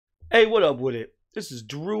Hey, what up with it? This is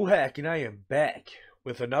Drew Hack, and I am back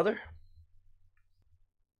with another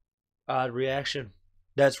odd reaction.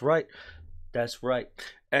 That's right. That's right.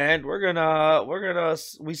 And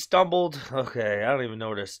we stumbled. Okay, I don't even know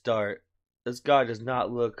where to start. This guy does not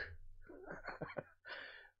look.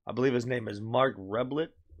 I believe his name is MARC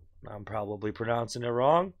REBILLET. I'm probably pronouncing it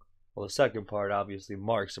wrong. Well, the second part, obviously,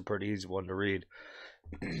 Mark's a pretty easy one to read.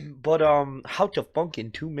 But How to Funk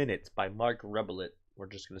in 2 Minutes by MARC REBILLET. We're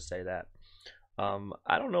just gonna say that.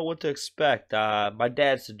 I don't know what to expect. My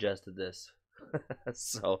dad suggested this,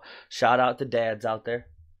 so shout out to dads out there.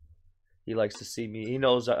 He likes to see me. He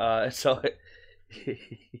knows. He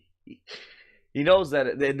knows that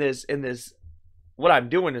in this, what I'm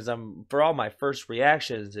doing is for all my first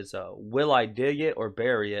reactions, it's will I dig it or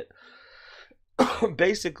bury it?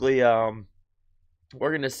 Basically, we're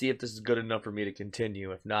gonna see if this is good enough for me to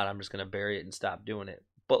continue. If not, I'm just gonna bury it and stop doing it.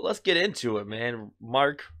 But let's get into it, man.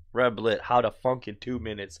 MARC REBILLET, How to Funk in 2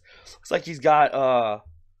 Minutes. Looks like he's got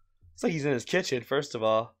looks like he's in his kitchen, first of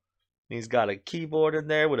all. He's got a keyboard in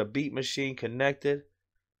there with a beat machine connected.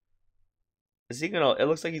 Is he gonna it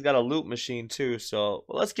looks like he's got a loop machine too, so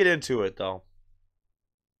well, let's get into it though.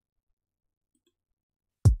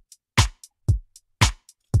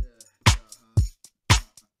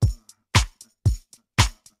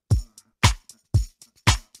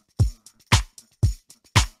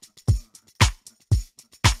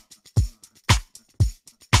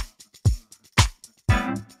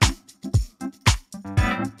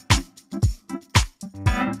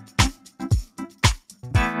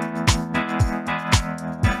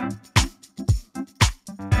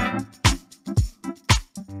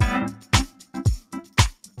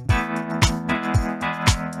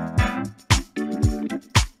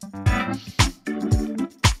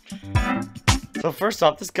 So first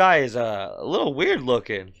off, this guy is a little weird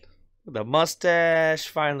looking. The mustache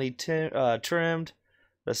finally trimmed,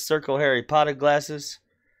 the circle Harry Potter glasses,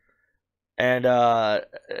 and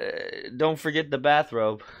don't forget the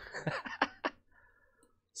bathrobe.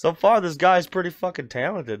 So far, this guy's pretty fucking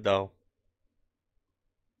talented, though.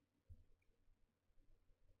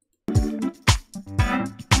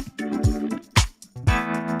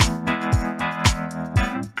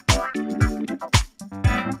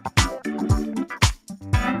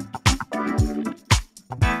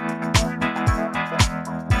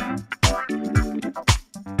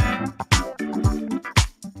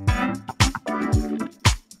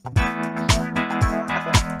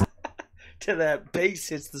 To that bass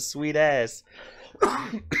hits the sweet ass.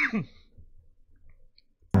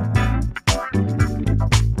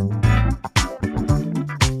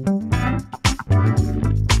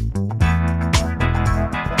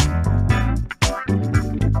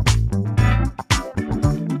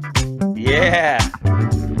 Yeah.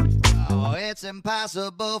 Oh, it's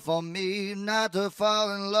impossible for me not to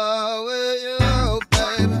fall in love with you,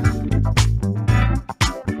 baby.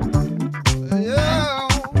 Yeah.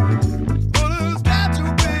 But it's got to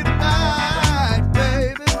be tonight,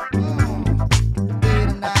 baby. Be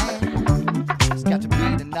tonight. It's got to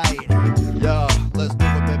be tonight. Yo, let's do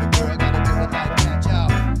it, baby girl. Gotta do it like that, yo.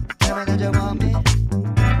 Tell me that you want me.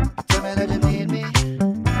 Tell me that you need me.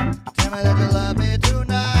 Tell me that you love me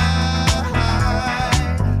tonight.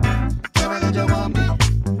 Tell me that you want me.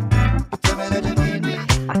 Tell me that you need me.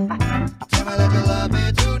 Tell me that you love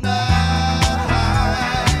me tonight.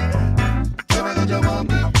 Tell me that you want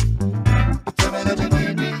me. Tell me that you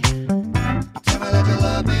need me. Tell me that you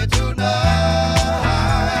love me tonight.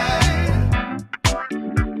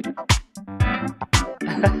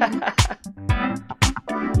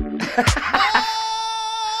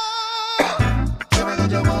 Tell me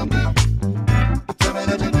that you want me. Tell me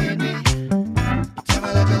that you need me. Tell me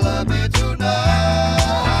that you love me tonight.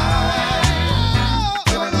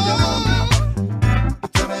 Tell me that you want me.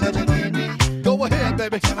 Tell me that you need me. Go ahead,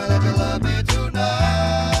 baby. Tell me that you love me tonight.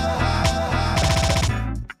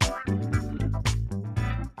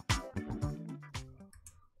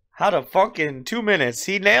 How to Funk in 2 minutes.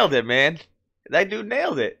 He nailed it, man. That dude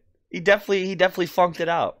nailed it. He definitely funked it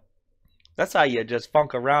out. That's how you just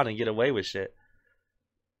funk around and get away with shit.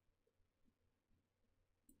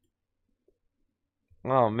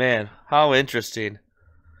 Oh man, how interesting.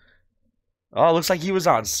 Oh, it looks like he was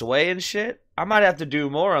on Sway and shit. I might have to do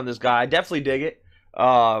more on this guy. I definitely dig it.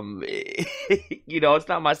 It's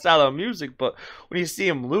not my style of music, but when you see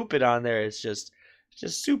him loop it on there, it's just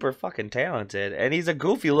super fucking talented. And he's a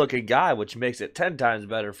goofy looking guy, which makes it 10 times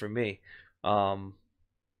better for me. Yeah,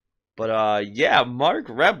 MARC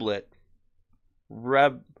REBILLET.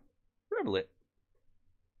 REBILLET.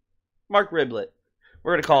 MARC REBILLET.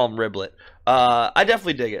 We're gonna call him Riblet. I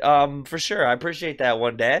definitely dig it. For sure. I appreciate that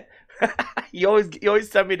one, Dad. you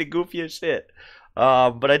always send me the goofiest shit.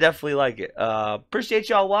 But I definitely like it. Appreciate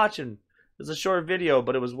y'all watching. It was a short video,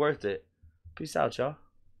 but it was worth it. Peace out, y'all.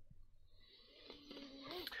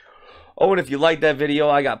 Oh, and if you like that video,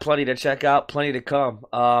 I got plenty to check out, plenty to come.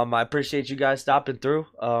 I appreciate you guys stopping through,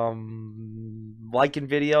 liking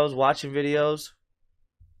videos, watching videos,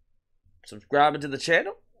 subscribing to the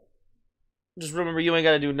channel. Just remember, you ain't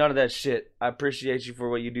got to do none of that shit. I appreciate you for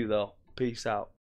what you do, though. Peace out.